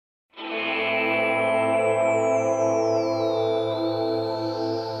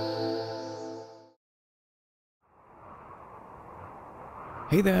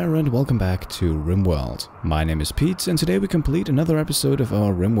Hey there and welcome back to Rimworld. My name is Pete and today we complete another episode of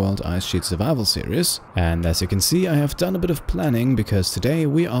our Rimworld Ice Sheet Survival series. And as you can see, I have done a bit of planning because today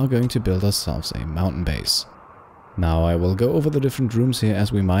we are going to build ourselves a mountain base. Now I will go over the different rooms here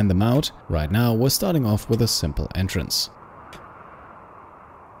as we mine them out. Right now we're starting off with a simple entrance.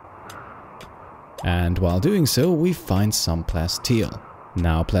 And while doing so, we find some plasteel.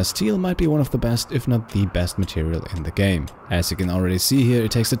 Now, plasteel might be one of the best, if not the best material in the game. As you can already see here,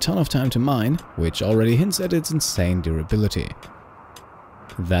 it takes a ton of time to mine, which already hints at its insane durability.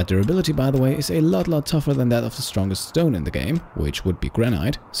 That durability, by the way, is a lot tougher than that of the strongest stone in the game, which would be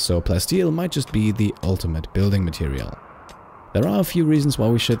granite, so plasteel might just be the ultimate building material. There are a few reasons why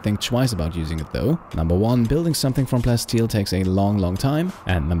we should think twice about using it though. Number 1, building something from plasteel takes a long time,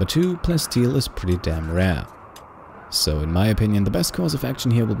 and number 2, plasteel is pretty damn rare. So in my opinion, the best course of action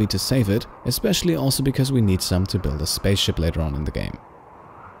here will be to save it, especially also because we need some to build a spaceship later on in the game.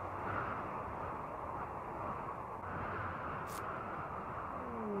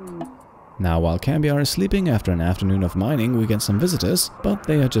 Now while Cambiar is sleeping after an afternoon of mining, we get some visitors, but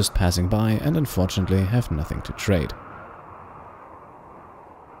they are just passing by and unfortunately have nothing to trade.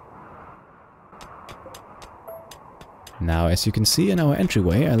 Now, as you can see in our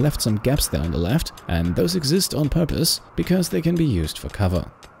entryway, I left some gaps there on the left, and those exist on purpose because they can be used for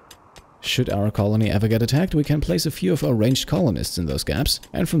cover. Should our colony ever get attacked, we can place a few of our ranged colonists in those gaps,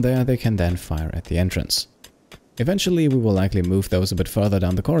 and from there they can then fire at the entrance. Eventually we will likely move those a bit further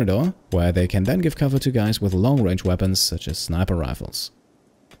down the corridor, where they can then give cover to guys with long-range weapons such as sniper rifles.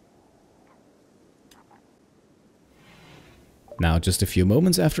 Now, just a few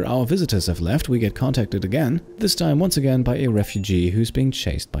moments after our visitors have left, we get contacted again, this time once again by a refugee who's being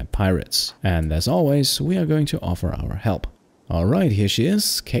chased by pirates. And as always, we are going to offer our help. Alright, here she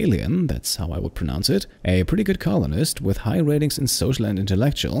is, Kaleun, that's how I would pronounce it, a pretty good colonist with high ratings in social and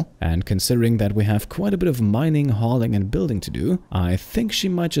intellectual, and considering that we have quite a bit of mining, hauling and building to do, I think she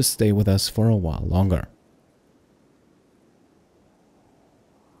might just stay with us for a while longer.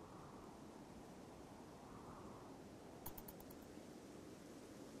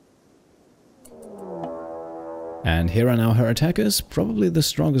 And here are now her attackers, probably the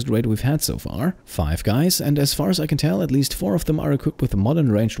strongest raid we've had so far. 5 guys, and as far as I can tell, at least 4 of them are equipped with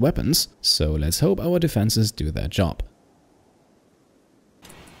modern ranged weapons, so let's hope our defenses do their job.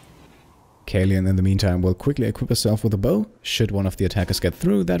 Kaleun in the meantime will quickly equip herself with a bow. Should one of the attackers get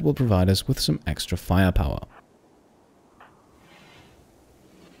through, that will provide us with some extra firepower.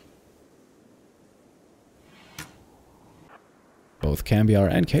 Both Cambiar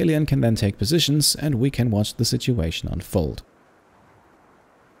and Kaleun can then take positions, and we can watch the situation unfold.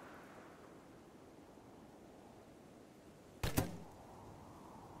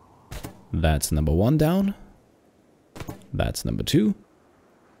 That's number 1 down. That's number 2.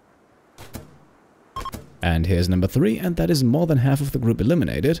 And here's number 3, and that is more than half of the group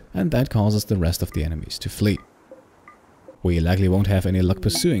eliminated, and that causes the rest of the enemies to flee. We likely won't have any luck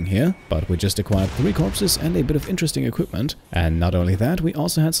pursuing here, but we just acquired 3 corpses and a bit of interesting equipment. And not only that, we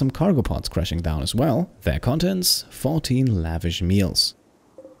also had some cargo pods crashing down as well. Their contents, 14 lavish meals.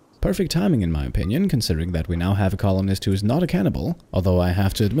 Perfect timing in my opinion, considering that we now have a colonist who is not a cannibal, although I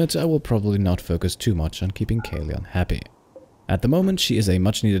have to admit I will probably not focus too much on keeping Kaleun happy. At the moment she is a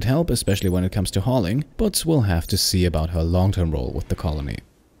much needed help, especially when it comes to hauling, but we'll have to see about her long-term role with the colony.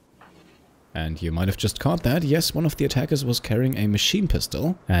 And you might have just caught that, yes, one of the attackers was carrying a machine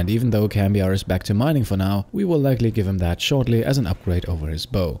pistol, and even though Cambiar is back to mining for now, we will likely give him that shortly as an upgrade over his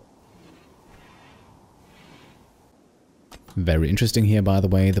bow. Very interesting here, by the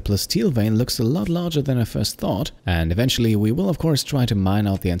way, the plasteel vein looks a lot larger than I first thought, and eventually we will of course try to mine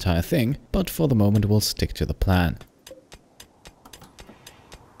out the entire thing, but for the moment we'll stick to the plan.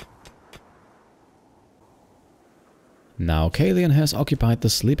 Now Kaleun has occupied the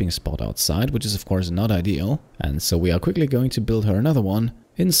sleeping spot outside, which is of course not ideal, and so we are quickly going to build her another one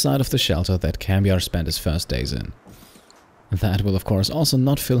inside of the shelter that Cambiar spent his first days in. That will of course also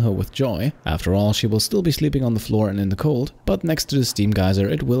not fill her with joy. After all, she will still be sleeping on the floor and in the cold, but next to the steam geyser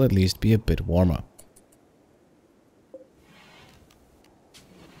it will at least be a bit warmer.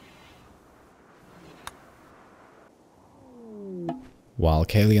 While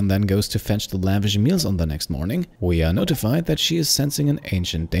Kaleun then goes to fetch the lavish meals on the next morning, we are notified that she is sensing an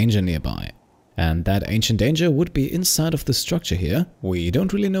ancient danger nearby. And that ancient danger would be inside of the structure here. We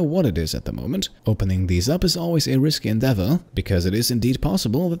don't really know what it is at the moment. Opening these up is always a risky endeavor, because it is indeed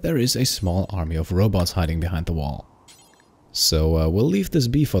possible that there is a small army of robots hiding behind the wall. So we'll leave this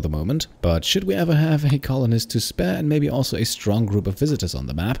be for the moment, but should we ever have a colonist to spare and maybe also a strong group of visitors on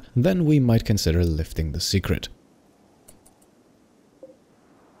the map, then we might consider lifting the secret.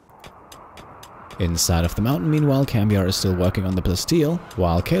 Inside of the mountain, meanwhile, Cambiar is still working on the plasteel,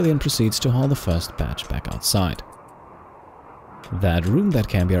 while Kaleun proceeds to haul the first batch back outside. That room that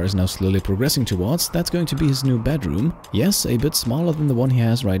Cambiar is now slowly progressing towards, that's going to be his new bedroom. Yes, a bit smaller than the one he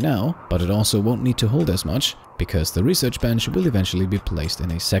has right now, but it also won't need to hold as much, because the research bench will eventually be placed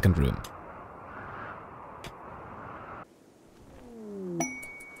in a second room.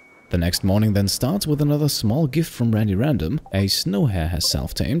 The next morning then starts with another small gift from Randy Random. A snow hare has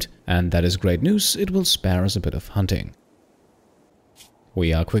self-tamed, and that is great news, it will spare us a bit of hunting.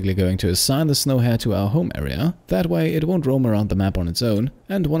 We are quickly going to assign the snow hare to our home area, that way it won't roam around the map on its own,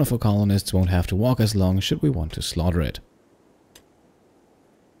 and one of our colonists won't have to walk as long should we want to slaughter it.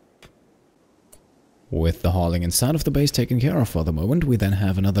 With the hauling inside of the base taken care of for the moment, we then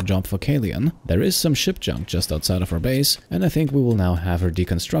have another job for Kaleun. There is some ship junk just outside of our base, and I think we will now have her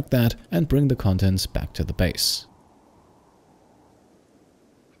deconstruct that and bring the contents back to the base.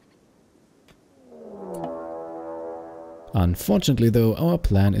 Unfortunately though, our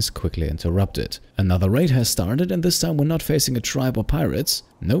plan is quickly interrupted. Another raid has started, and this time we're not facing a tribe or pirates.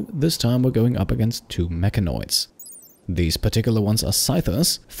 No, this time we're going up against two mechanoids. These particular ones are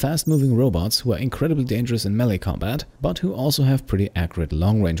Scythers, fast-moving robots who are incredibly dangerous in melee combat, but who also have pretty accurate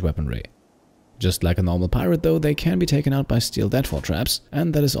long-range weaponry. Just like a normal pirate though, they can be taken out by steel deadfall traps,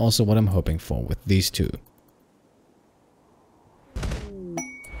 and that is also what I'm hoping for with these two.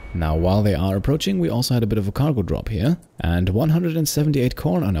 Now, while they are approaching, we also had a bit of a cargo drop here, and 178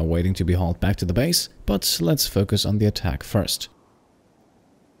 corn are now waiting to be hauled back to the base, but let's focus on the attack first.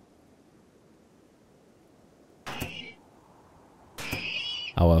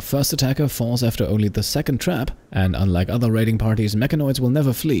 Our first attacker falls after only the second trap, and unlike other raiding parties, mechanoids will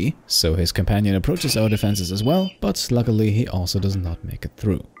never flee, so his companion approaches our defenses as well, but luckily he also does not make it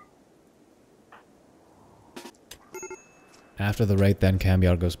through. After the raid then,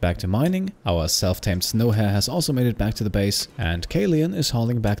 Cambiar goes back to mining, our self-tamed snow hare has also made it back to the base, and Kaleun is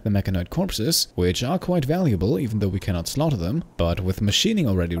hauling back the mechanoid corpses, which are quite valuable even though we cannot slaughter them, but with machining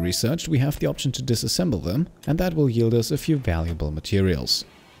already researched, we have the option to disassemble them, and that will yield us a few valuable materials.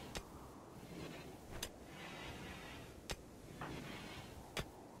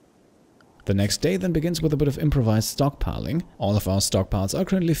 The next day then begins with a bit of improvised stockpiling. All of our stockpiles are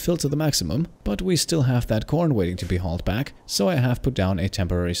currently filled to the maximum, but we still have that corn waiting to be hauled back, so I have put down a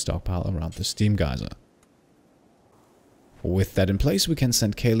temporary stockpile around the steam geyser. With that in place, we can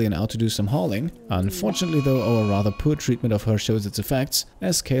send Kaleun out to do some hauling. Unfortunately though, our rather poor treatment of her shows its effects,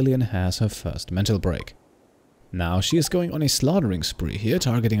 as Kaleun has her first mental break. Now she is going on a slaughtering spree here,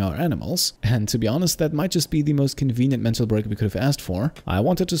 targeting our animals, and to be honest, that might just be the most convenient mental break we could have asked for. I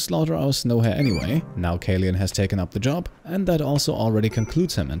wanted to slaughter our snow hare anyway. Now Kaleun has taken up the job, and that also already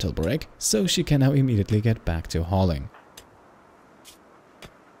concludes her mental break, so she can now immediately get back to hauling.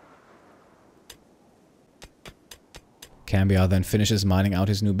 Cambiar then finishes mining out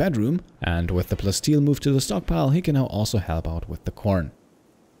his new bedroom, and with the plasteel moved to the stockpile, he can now also help out with the corn.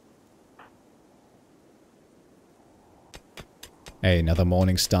 Another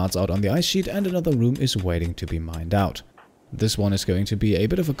morning starts out on the ice sheet, and another room is waiting to be mined out. This one is going to be a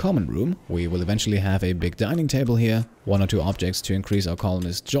bit of a common room. We will eventually have a big dining table here, 1 or 2 objects to increase our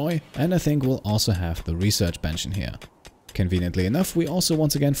colonists' joy, and I think we'll also have the research bench in here. Conveniently enough, we also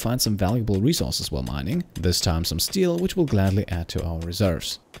once again find some valuable resources while mining, this time some steel, which will gladly add to our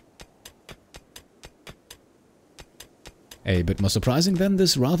reserves. A bit more surprising then,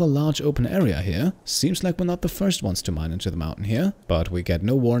 this rather large open area here. Seems like we're not the first ones to mine into the mountain here, but we get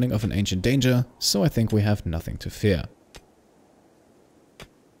no warning of an ancient danger, so I think we have nothing to fear.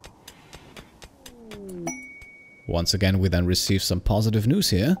 Once again, we then receive some positive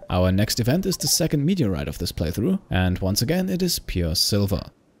news here. Our next event is the second meteorite of this playthrough, and once again it is pure silver.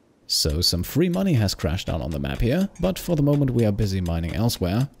 So some free money has crashed down on the map here, but for the moment we are busy mining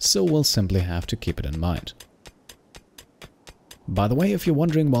elsewhere, so we'll simply have to keep it in mind. By the way, if you're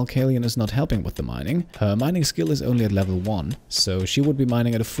wondering why Kaleun is not helping with the mining, her mining skill is only at level 1, so she would be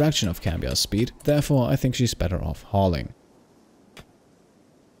mining at a fraction of Cambiar's speed, therefore I think she's better off hauling.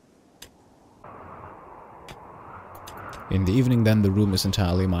 In the evening then, the room is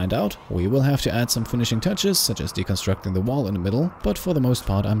entirely mined out. We will have to add some finishing touches, such as deconstructing the wall in the middle, but for the most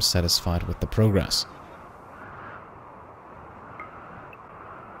part I'm satisfied with the progress.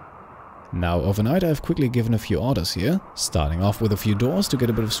 Now overnight I've quickly given a few orders here, starting off with a few doors to get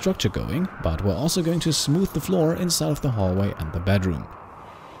a bit of structure going, but we're also going to smooth the floor inside of the hallway and the bedroom.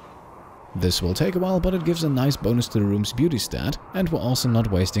 This will take a while, but it gives a nice bonus to the room's beauty stat, and we're also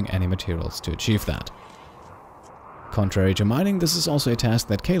not wasting any materials to achieve that. Contrary to mining, this is also a task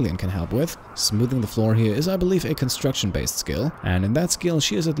that Kaleun can help with. Smoothing the floor here is, I believe, a construction-based skill, and in that skill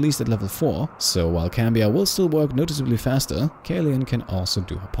she is at least at level 4, so while Cambiar will still work noticeably faster, Kaleun can also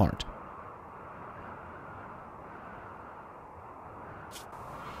do her part.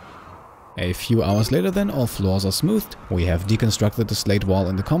 A few hours later then, all floors are smoothed, we have deconstructed the slate wall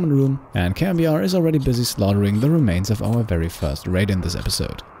in the common room, and Cambiar is already busy slaughtering the remains of our very first raid in this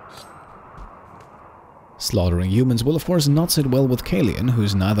episode. Slaughtering humans will of course not sit well with Kaleun,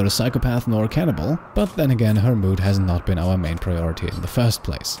 who's neither a psychopath nor a cannibal, but then again her mood has not been our main priority in the first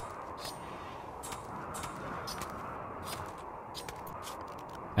place.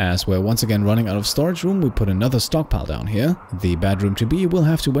 As we're once again running out of storage room, we put another stockpile down here. The bedroom to be will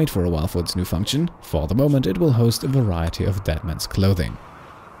have to wait for a while for its new function. For the moment it will host a variety of dead man's clothing.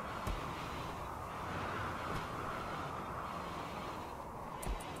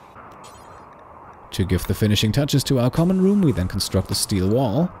 To give the finishing touches to our common room, we then construct a steel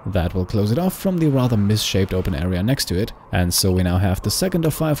wall that will close it off from the rather misshaped open area next to it, and so we now have the second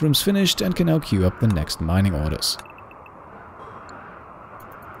of 5 rooms finished and can now queue up the next mining orders.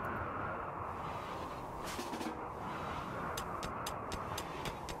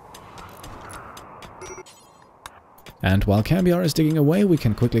 And while Cambiar is digging away, we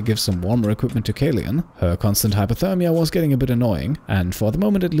can quickly give some warmer equipment to Kaleun. Her constant hypothermia was getting a bit annoying, and for the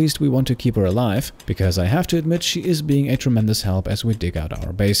moment at least we want to keep her alive, because I have to admit she is being a tremendous help as we dig out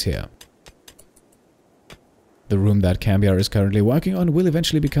our base here. The room that Cambiar is currently working on will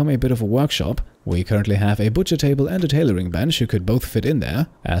eventually become a bit of a workshop. We currently have a butcher table and a tailoring bench who could both fit in there.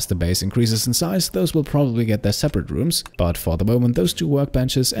 As the base increases in size, those will probably get their separate rooms, but for the moment those 2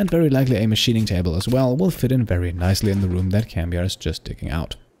 workbenches and very likely a machining table as well will fit in very nicely in the room that Cambiar is just digging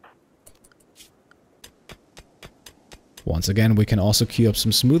out. Once again, we can also queue up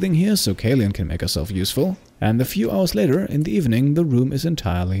some smoothing here so Kaleun can make herself useful, and a few hours later, in the evening, the room is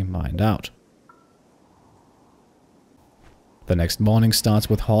entirely mined out. The next morning starts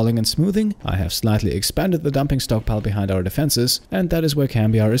with hauling and smoothing. I have slightly expanded the dumping stockpile behind our defenses, and that is where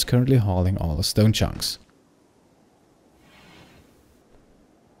Cambiar is currently hauling all the stone chunks.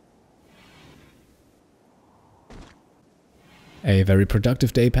 A very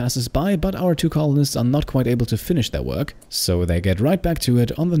productive day passes by, but our 2 colonists are not quite able to finish their work, so they get right back to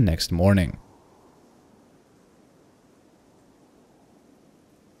it on the next morning.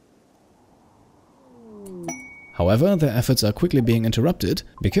 However, their efforts are quickly being interrupted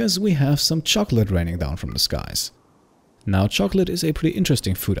because we have some chocolate raining down from the skies. Now, chocolate is a pretty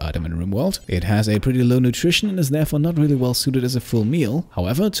interesting food item in Rimworld. It has a pretty low nutrition and is therefore not really well suited as a full meal.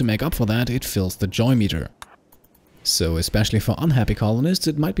 However, to make up for that, it fills the joy meter. So, especially for unhappy colonists,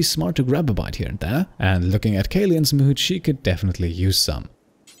 it might be smart to grab a bite here and there, and looking at Kaleun's mood, she could definitely use some.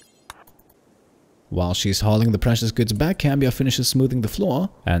 While she's hauling the precious goods back, Cambiar finishes smoothing the floor,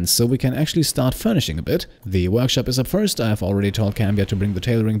 and so we can actually start furnishing a bit. The workshop is up first. I have already told Cambiar to bring the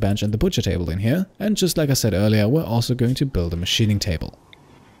tailoring bench and the butcher table in here, and just like I said earlier, we're also going to build a machining table.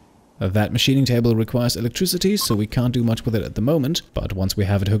 That machining table requires electricity, so we can't do much with it at the moment, but once we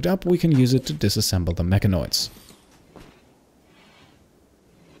have it hooked up, we can use it to disassemble the mechanoids.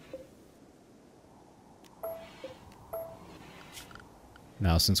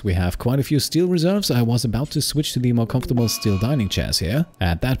 Now, since we have quite a few steel reserves, I was about to switch to the more comfortable steel dining chairs here.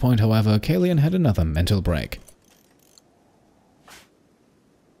 At that point, however, Kaleun had another mental break.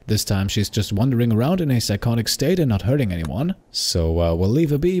 This time she's just wandering around in a psychotic state and not hurting anyone, so we'll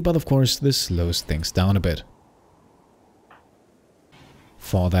leave her be, but of course this slows things down a bit.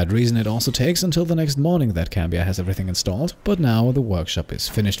 For that reason, it also takes until the next morning that Cambiar has everything installed, but now the workshop is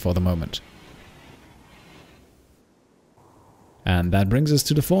finished for the moment. And that brings us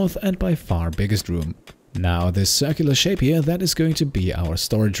to the 4th and by far biggest room. Now, this circular shape here, that is going to be our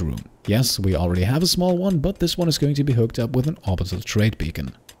storage room. Yes, we already have a small one, but this one is going to be hooked up with an orbital trade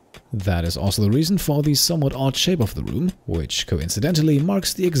beacon. That is also the reason for the somewhat odd shape of the room, which coincidentally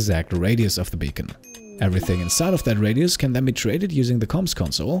marks the exact radius of the beacon. Everything inside of that radius can then be traded using the comms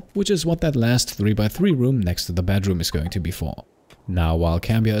console, which is what that last 3x3 room next to the bedroom is going to be for. Now, while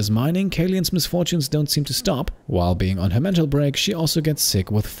Cambiar is mining, Kaleun's misfortunes don't seem to stop. While being on her mental break, she also gets sick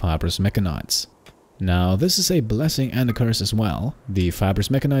with fibrous mechanites. Now, this is a blessing and a curse as well. The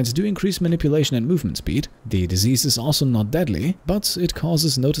fibrous mechanites do increase manipulation and movement speed. The disease is also not deadly, but it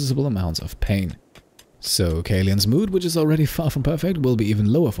causes noticeable amounts of pain. So, Kaleun's mood, which is already far from perfect, will be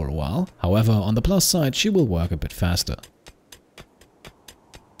even lower for a while. However, on the plus side, she will work a bit faster.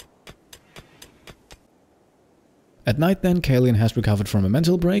 At night then, Kaleun has recovered from a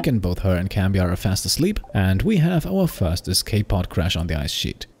mental break and both her and Cambiar are fast asleep, and we have our first escape pod crash on the ice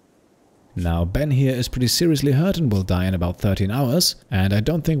sheet. Now Ben here is pretty seriously hurt and will die in about 13 hours, and I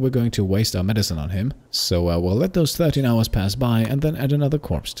don't think we're going to waste our medicine on him, so we'll let those 13 hours pass by and then add another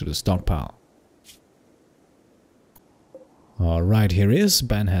corpse to the stockpile. Alright, here he is.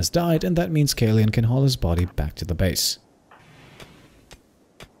 Ben has died, and that means Kaleun can haul his body back to the base.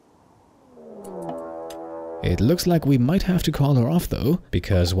 It looks like we might have to call her off though,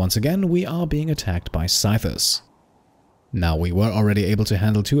 because once again we are being attacked by Scythers. Now, we were already able to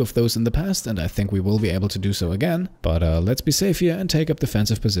handle 2 of those in the past, and I think we will be able to do so again, but let's be safe here and take up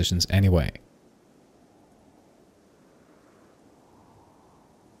defensive positions anyway.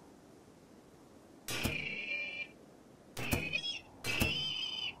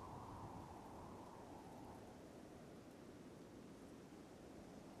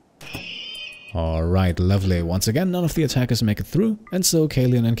 Alright, lovely. Once again, none of the attackers make it through, and so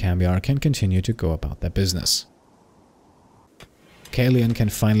Kaleun and Cambiar can continue to go about their business. Kaleun can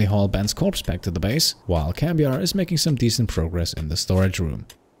finally haul Ben's corpse back to the base, while Cambiar is making some decent progress in the storage room.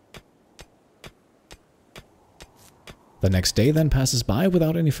 The next day then passes by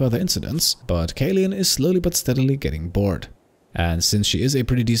without any further incidents, but Kaleun is slowly but steadily getting bored. And since she is a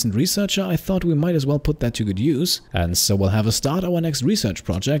pretty decent researcher, I thought we might as well put that to good use, and so we'll have her start our next research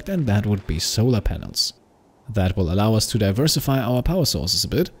project, and that would be solar panels. That will allow us to diversify our power sources a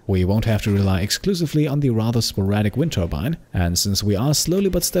bit. We won't have to rely exclusively on the rather sporadic wind turbine, and since we are slowly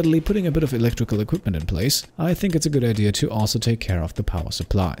but steadily putting a bit of electrical equipment in place, I think it's a good idea to also take care of the power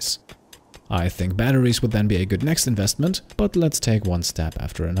supplies. I think batteries would then be a good next investment, but let's take one step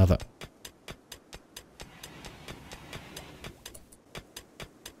after another.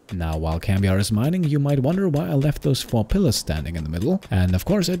 Now, while Cambiar is mining, you might wonder why I left those 4 pillars standing in the middle, and of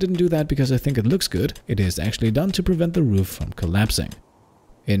course I didn't do that because I think it looks good. It is actually done to prevent the roof from collapsing.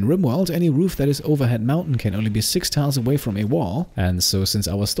 In Rimworld, any roof that is overhead mountain can only be 6 tiles away from a wall, and so since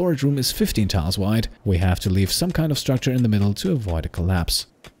our storage room is 15 tiles wide, we have to leave some kind of structure in the middle to avoid a collapse.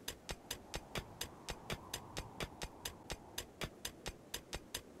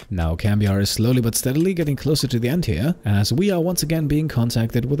 Now Cambiar is slowly but steadily getting closer to the end here, as we are once again being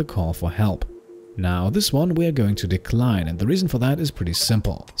contacted with a call for help. Now this one we are going to decline, and the reason for that is pretty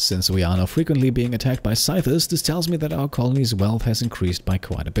simple. Since we are now frequently being attacked by Scythers, this tells me that our colony's wealth has increased by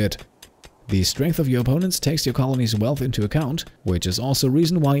quite a bit. The strength of your opponents takes your colony's wealth into account, which is also a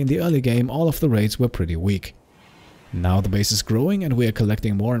reason why in the early game all of the raids were pretty weak. Now the base is growing and we are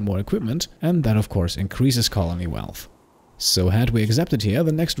collecting more and more equipment, and that of course increases colony wealth. So had we accepted here,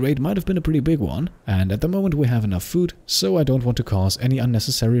 the next raid might have been a pretty big one, and at the moment we have enough food, so I don't want to cause any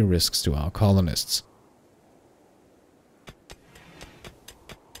unnecessary risks to our colonists.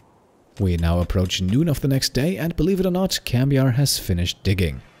 We now approach noon of the next day, and believe it or not, Cambiar has finished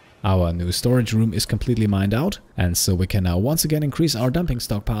digging. Our new storage room is completely mined out, and so we can now once again increase our dumping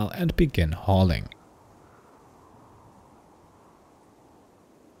stockpile and begin hauling.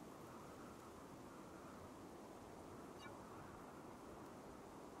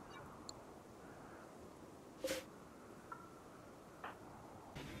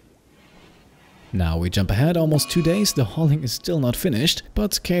 Now we jump ahead almost 2 days, the hauling is still not finished,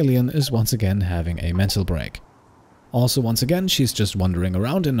 but Kaleun is once again having a mental break. Also once again, she's just wandering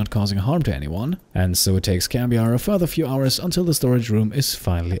around and not causing harm to anyone, and so it takes Cambiar a further few hours until the storage room is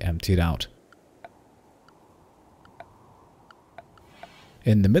finally emptied out.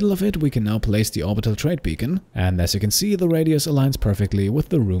 In the middle of it we can now place the orbital trade beacon, and as you can see the radius aligns perfectly with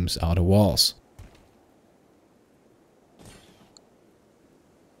the room's outer walls.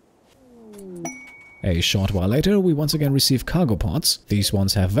 A short while later, we once again receive cargo pods. These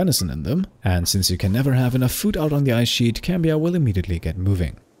ones have venison in them, and since you can never have enough food out on the ice sheet, Cambiar will immediately get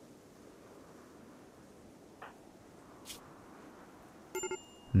moving.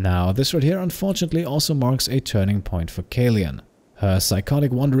 Now, this right here unfortunately also marks a turning point for Kaleun. Her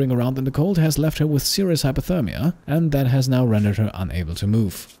psychotic wandering around in the cold has left her with serious hypothermia, and that has now rendered her unable to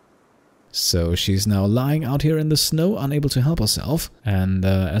move. So she's now lying out here in the snow, unable to help herself, and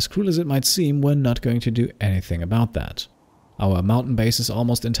as cruel as it might seem, we're not going to do anything about that. Our mountain base is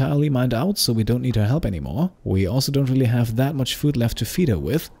almost entirely mined out, so we don't need her help anymore. We also don't really have that much food left to feed her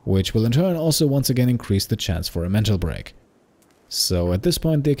with, which will in turn also once again increase the chance for a mental break. So at this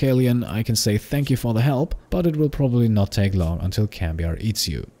point, dear Kaleun, I can say thank you for the help, but it will probably not take long until Cambiar eats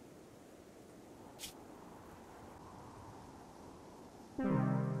you.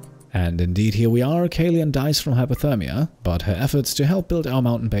 And indeed, here we are, Kaleun dies from hypothermia, but her efforts to help build our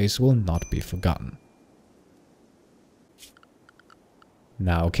mountain base will not be forgotten.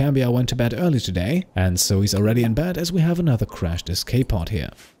 Now, Cambiar went to bed early today, and so he's already in bed as we have another crashed escape pod here.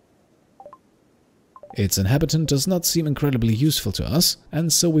 Its inhabitant does not seem incredibly useful to us,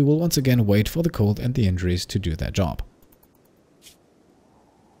 and so we will once again wait for the cold and the injuries to do their job.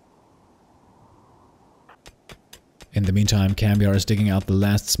 In the meantime, Cambiar is digging out the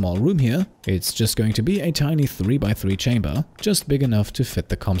last small room here. It's just going to be a tiny 3x3 chamber, just big enough to fit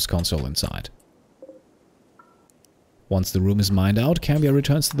the comms console inside. Once the room is mined out, Cambiar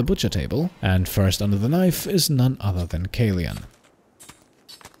returns to the butcher table, and first under the knife is none other than Kaleun.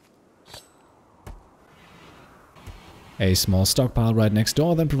 A small stockpile right next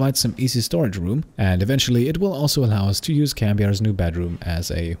door then provides some easy storage room, and eventually it will also allow us to use Cambiar's new bedroom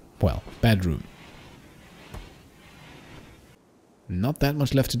as a, well, bedroom. Not that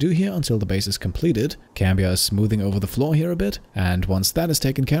much left to do here until the base is completed. Cambiar is smoothing over the floor here a bit, and once that is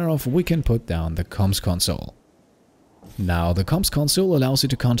taken care of, we can put down the comms console. Now, the comms console allows you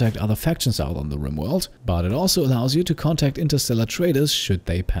to contact other factions out on the Rimworld, but it also allows you to contact interstellar traders should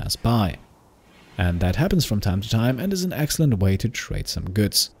they pass by. And that happens from time to time and is an excellent way to trade some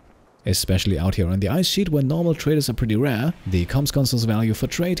goods. Especially out here on the ice sheet where normal traders are pretty rare, the comms console's value for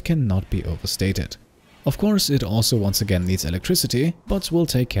trade cannot be overstated. Of course, it also once again needs electricity, but we'll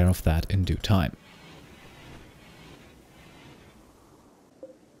take care of that in due time.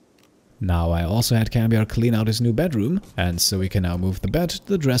 Now, I also had Cambiar clean out his new bedroom, and so we can now move the bed,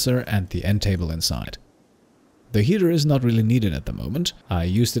 the dresser and the end table inside. The heater is not really needed at the moment. I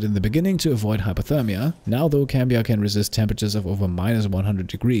used it in the beginning to avoid hypothermia. Now though, Cambiar can resist temperatures of over -100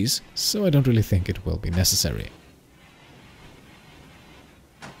 degrees, so I don't really think it will be necessary.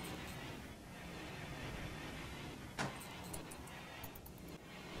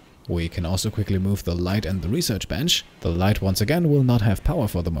 We can also quickly move the light and the research bench. The light once again will not have power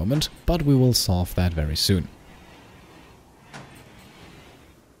for the moment, but we will solve that very soon.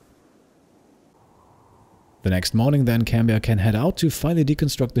 The next morning then, Cambiar can head out to finally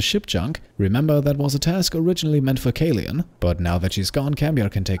deconstruct the ship junk. Remember, that was a task originally meant for Kaleun, but now that she's gone,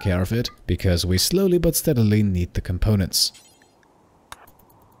 Cambiar can take care of it, because we slowly but steadily need the components.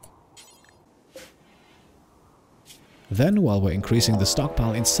 Then, while we're increasing the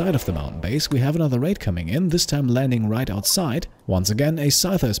stockpile inside of the mountain base, we have another raid coming in, this time landing right outside. Once again, a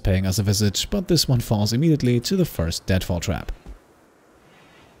Scyther is paying us a visit, but this one falls immediately to the first deadfall trap.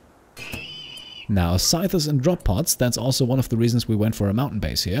 Now, Scythers and drop pods, that's also one of the reasons we went for a mountain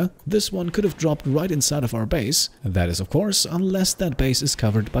base here. This one could have dropped right inside of our base. That is, of course, unless that base is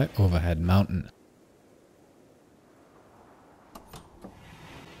covered by overhead mountain.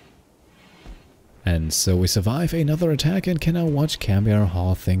 And so we survive another attack and can now watch Cambiar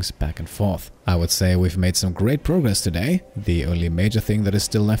haul things back and forth. I would say we've made some great progress today. The only major thing that is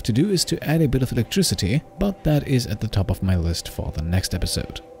still left to do is to add a bit of electricity, but that is at the top of my list for the next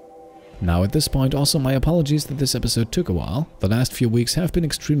episode. Now at this point, also my apologies that this episode took a while. The last few weeks have been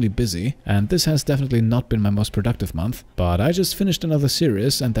extremely busy, and this has definitely not been my most productive month, but I just finished another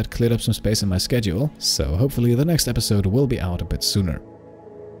series and that cleared up some space in my schedule, so hopefully the next episode will be out a bit sooner.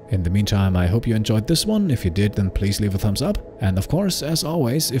 In the meantime, I hope you enjoyed this one. If you did, then please leave a thumbs up. And of course, as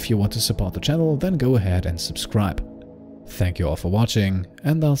always, if you want to support the channel, then go ahead and subscribe. Thank you all for watching,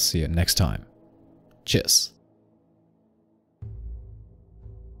 and I'll see you next time. Cheers.